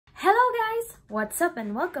What's up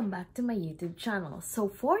and welcome back to my YouTube channel. So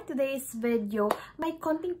for today's video, may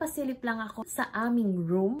konting pasilip lang ako sa aming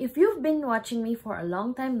room. If you've been watching me for a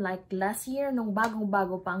long time, like last year nung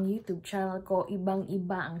bagong-bago pa ang YouTube channel ko,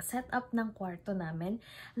 ibang-iba ang setup ng kwarto namin.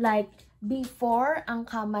 Like before, ang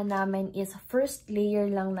kama namin is first layer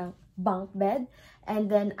lang ng bunk bed, and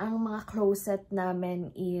then ang mga closet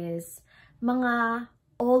namin is mga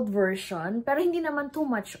old version, pero hindi naman too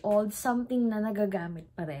much old, something na nagagamit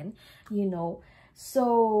pa rin, you know.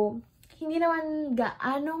 So, hindi naman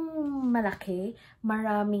gaanong malaki,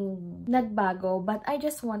 maraming nagbago, but I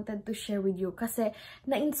just wanted to share with you kasi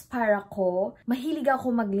na-inspire ako. Mahilig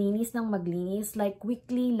ako maglinis ng maglinis, like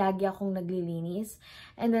weekly, lagi akong naglilinis.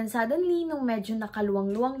 And then suddenly, nung medyo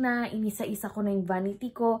nakaluwang-luwang na, inisa-isa ko na yung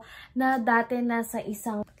vanity ko, na dati nasa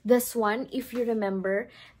isang, this one, if you remember,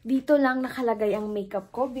 dito lang nakalagay ang makeup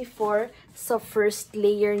ko before sa first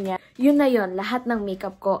layer niya. Yun na yun, lahat ng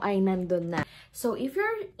makeup ko ay nandun na. So if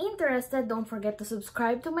you're interested, don't forget to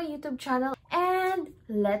subscribe to my YouTube channel and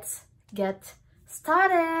let's get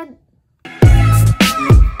started!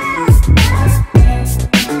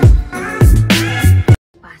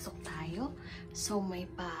 Pasok tayo. So may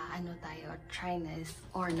Chinese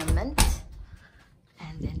ornament.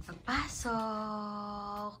 And then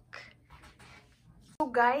pagpasok. So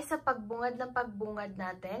guys, sa pagbungad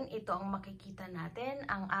natin, ito ang makikita natin,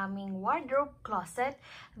 ang aming wardrobe closet.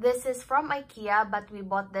 This is from IKEA, but we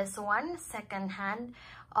bought this one second-hand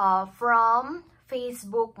from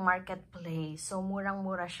Facebook Marketplace. So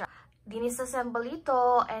murang-mura siya. Dinisassemble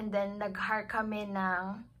ito, and then nag-hire kami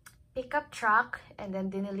ng pickup truck, and then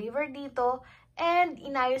dineliver dito, and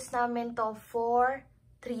inayos namin to for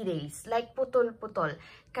 3 days. Like putol-putol.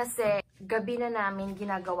 Kasi gabi na namin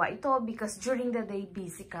ginagawa ito because during the day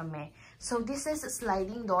busy kami. So this is a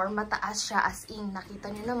sliding door. Mataas siya, as in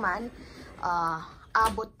nakita nyo naman,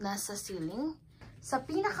 abot na sa ceiling. Sa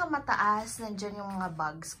pinakamataas, nandyan yung mga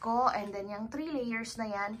bags ko. And then yung 3 layers na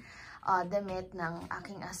yan, damit ng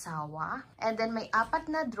aking asawa. And then may 4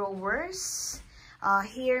 na drawers.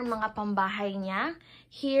 Here, mga pambahay niya.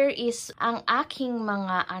 Here is ang aking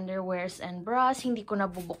mga underwears and bras. Hindi ko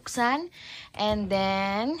nabubuksan. And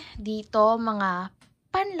then, dito, mga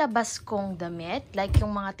panlabas kong damit. Like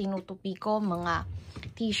yung mga tinutupi ko, mga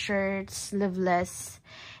t-shirts, sleeveless.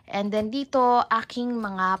 And then, dito, aking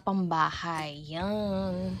mga pambahay.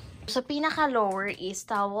 Yan. Sa pinaka-lower is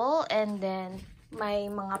towel. And then,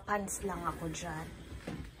 may mga pants lang ako dyan.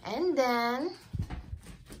 And then,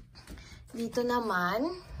 dito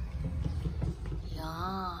naman,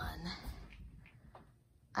 yan.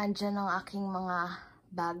 Andyan ang aking mga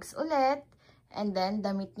bags ulit. And then,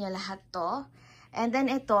 damit niya lahat to. And then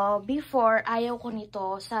ito, before, ayaw ko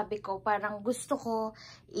nito. Sabi ko, parang gusto ko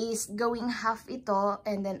is gawing half ito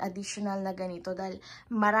and then additional na ganito. Dahil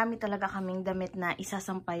marami talaga kaming damit na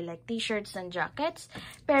isasampay like t-shirts and jackets.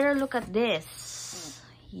 Pero look at this.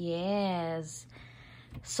 Yes.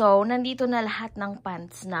 So, nandito na lahat ng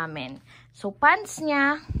pants namin. So, pants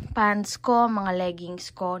niya, pants ko, mga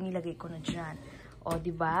leggings ko, nilagay ko na dyan. O,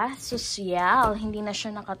 diba? Social. Hindi na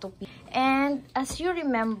siya nakatupi. And, as you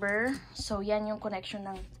remember, so, yan yung connection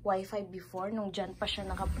ng wifi before, nung dyan pa siya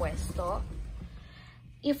nakapwesto.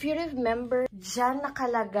 If you remember, dyan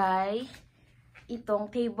nakalagay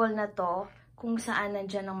itong table na to, kung saan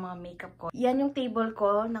nandyan ang mga makeup ko. Yan yung table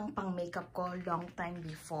ko ng pang-makeup ko long time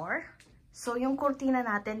before. So, yung kurtina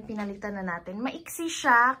natin, pinalitan na natin. Maiksi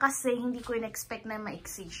siya kasi hindi ko in-expect na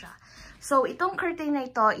maiksi siya. So, itong curtain na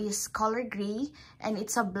ito is color gray and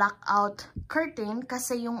it's a blackout curtain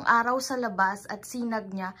kasi yung araw sa labas at sinag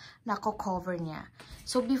niya, nako-cover niya.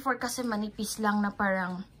 So, before kasi manipis lang na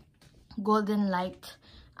parang golden light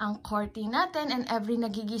ang curtain natin and every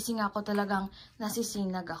nagigising ako talagang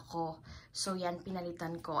nasisinag ako. So, yan,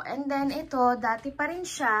 pinalitan ko. And then, ito, dati pa rin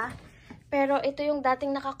siya. Pero ito yung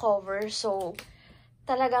dating naka-cover. So,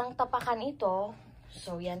 talagang tapakan ito.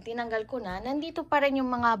 So, yan, tinanggal ko na. Nandito pa rin yung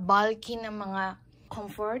mga bulky na mga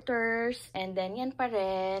comforters. And then, yan pa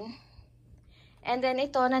rin. And then,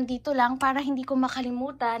 ito, nandito lang para hindi ko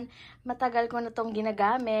makalimutan. Matagal ko na tong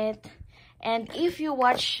ginagamit. And if you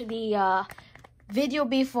watch the video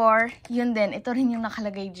before, yun din. Ito rin yung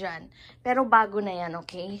nakalagay dyan. Pero bago na yan,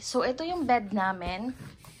 okay? So, ito yung bed namin.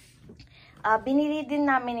 Binili din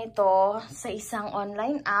namin ito sa isang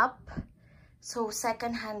online app. So,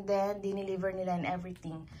 second-hand din. Dineliver nila and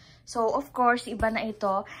everything. So, of course, iba na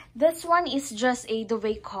ito. This one is just a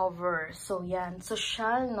duvet cover. So, yan.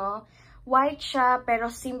 Social, no? White siya, pero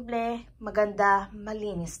simple, maganda,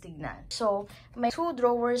 malinis tignan. So, may 2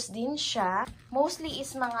 drawers din siya. Mostly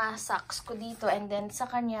is mga socks ko dito. And then, sa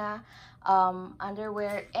kanya,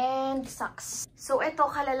 underwear, and socks. So, ito,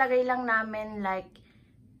 kalalagay lang namin like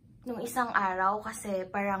nung isang araw kasi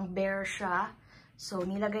parang bare siya. So,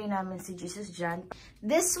 nilagay namin si Jesus dyan.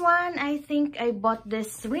 This one, I think I bought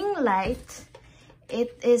this ring light.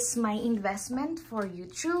 It is my investment for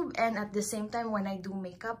YouTube. And at the same time, when I do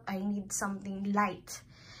makeup, I need something light.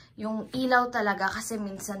 Yung ilaw talaga kasi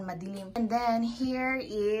minsan madilim. And then, here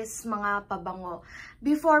is mga pabango.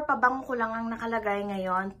 Before, pabango ko lang ang nakalagay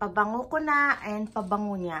ngayon. Pabango ko na and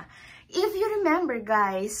pabango niya. If you remember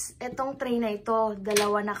guys, itong tray na ito,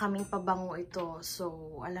 dalawa na kaming pabango ito.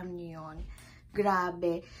 So, alam niyo yun.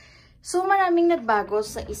 Grabe. So, maraming nagbago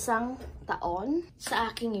sa isang taon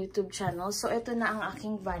sa aking YouTube channel. So, ito na ang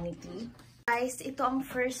aking vanity. Guys, ito ang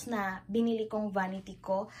first na binili kong vanity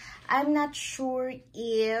ko. I'm not sure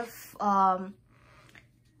if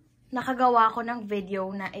nakagawa ko ng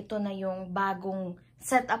video na ito na yung bagong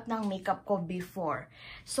setup ng makeup ko before.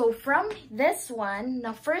 So, from this one,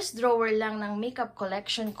 na first drawer lang ng makeup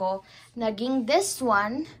collection ko, naging this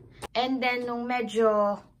one. And then, nung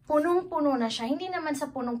medyo punong-puno na siya, hindi naman sa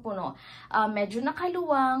punong-puno, medyo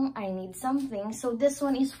nakaluwang, I need something. So, this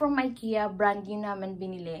one is from IKEA, brand new naman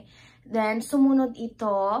binili. Then, sumunod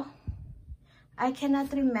ito, I cannot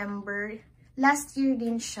remember, last year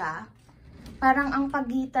din siya. Parang ang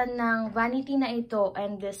pagitan ng vanity na ito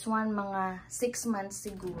and this one, mga 6 months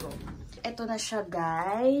siguro. Ito na siya,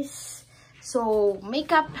 guys. So,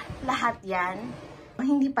 makeup, lahat yan.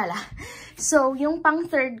 Hindi pala. So, yung pang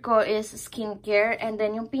third ko is skincare. And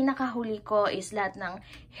then, yung pinakahuli ko is lahat ng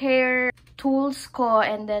hair tools ko.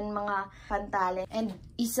 And then, mga pantalen. And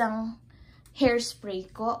isang hairspray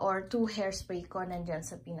ko or 2 hairspray ko nandyan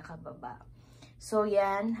sa pinakababa. So,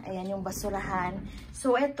 yan. Ayan yung basurahan.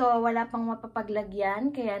 So, ito, wala pang mapapaglagyan.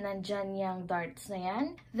 Kaya, nandyan yung darts na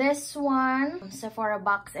yan. This one, Sephora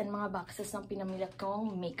box and mga boxes ng pinamilat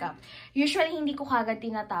kong makeup. Usually, hindi ko kagad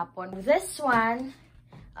tinatapon. This one,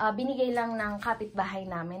 binigay lang ng kapitbahay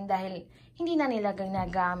namin dahil hindi na nila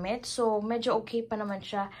ginagamit. So, medyo okay pa naman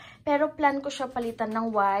siya. Pero, plan ko siya palitan ng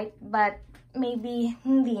white. But, maybe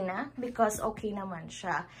hindi na because okay naman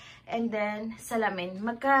siya. And then, salamin.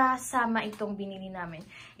 Magkasama itong binili namin.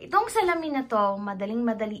 Itong salamin na to,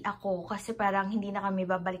 madaling-madali ako kasi parang hindi na kami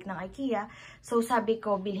babalik ng IKEA. So, sabi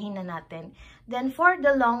ko, bilhin na natin. Then, for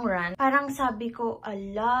the long run, parang sabi ko,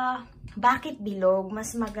 ala, bakit bilog?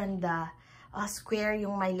 Mas maganda. Square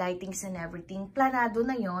yung my lightings and everything. Planado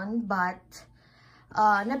na yon, but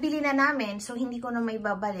nabili na namin. So, hindi ko na may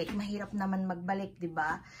babalik. Mahirap naman magbalik,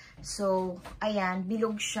 diba? So, ayan,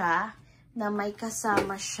 bilog siya na may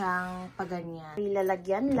kasama siyang paganyan.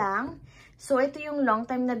 Ilalagyan lang. So, ito yung long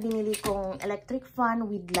time na binili kong electric fan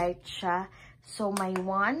with light siya. So, may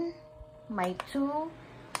 1, may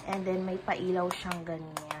 2, and then may pailaw siyang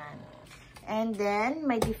ganyan. And then,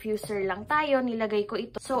 may diffuser lang tayo. Nilagay ko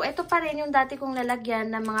ito. So, ito pa rin yung dati kong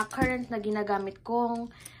lalagyan na mga current na ginagamit kong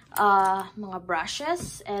mga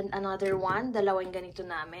brushes. And another one, dalawang ganito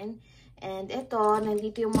namin. And ito,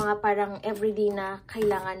 nandito yung mga parang everyday na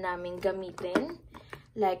kailangan namin gamitin.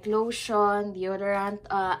 Like lotion, deodorant,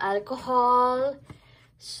 alcohol.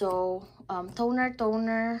 So, toner,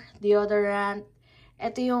 deodorant.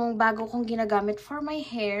 Ito yung bago kong ginagamit for my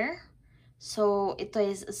hair. So, ito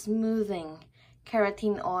is smoothing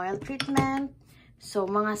keratin oil treatment. So,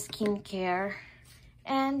 mga skincare.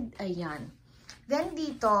 And, ayan. Then,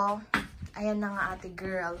 dito, ayan na nga ate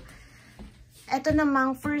girl. Ito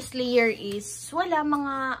namang first layer is, wala,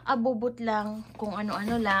 mga abubot lang, kung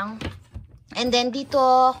ano-ano lang. And then,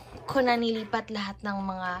 dito, ko na nilipat lahat ng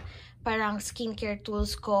mga parang skincare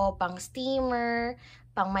tools ko, pang steamer,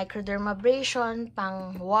 pang microdermabrasion,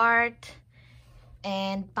 pang wart,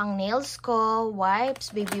 and pang nails ko,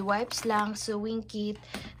 wipes, baby wipes lang, sewing kit,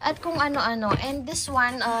 at kung ano-ano. And this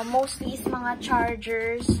one, mostly is mga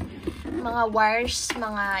chargers, mga wires,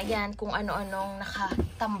 mga yan, kung ano-anong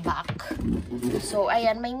nakatambak. So,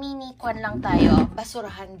 ayan, may mini kwan lang tayo,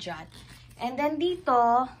 basurahan dyan. And then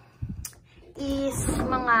dito is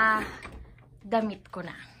mga damit ko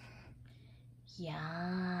na.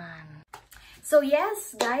 Yan. So,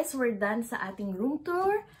 yes, guys, we're done sa ating room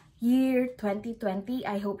tour. Year 2020.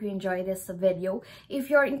 I hope you enjoyed this video.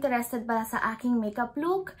 If you're interested pa sa aking makeup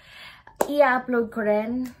look, i-upload ko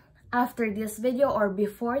rin after this video or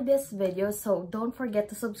before this video. So don't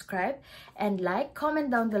forget to subscribe and like,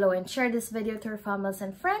 comment down below, and share this video to your families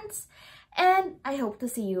and friends. And I hope to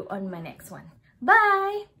see you on my next one.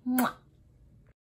 Bye! Mwah!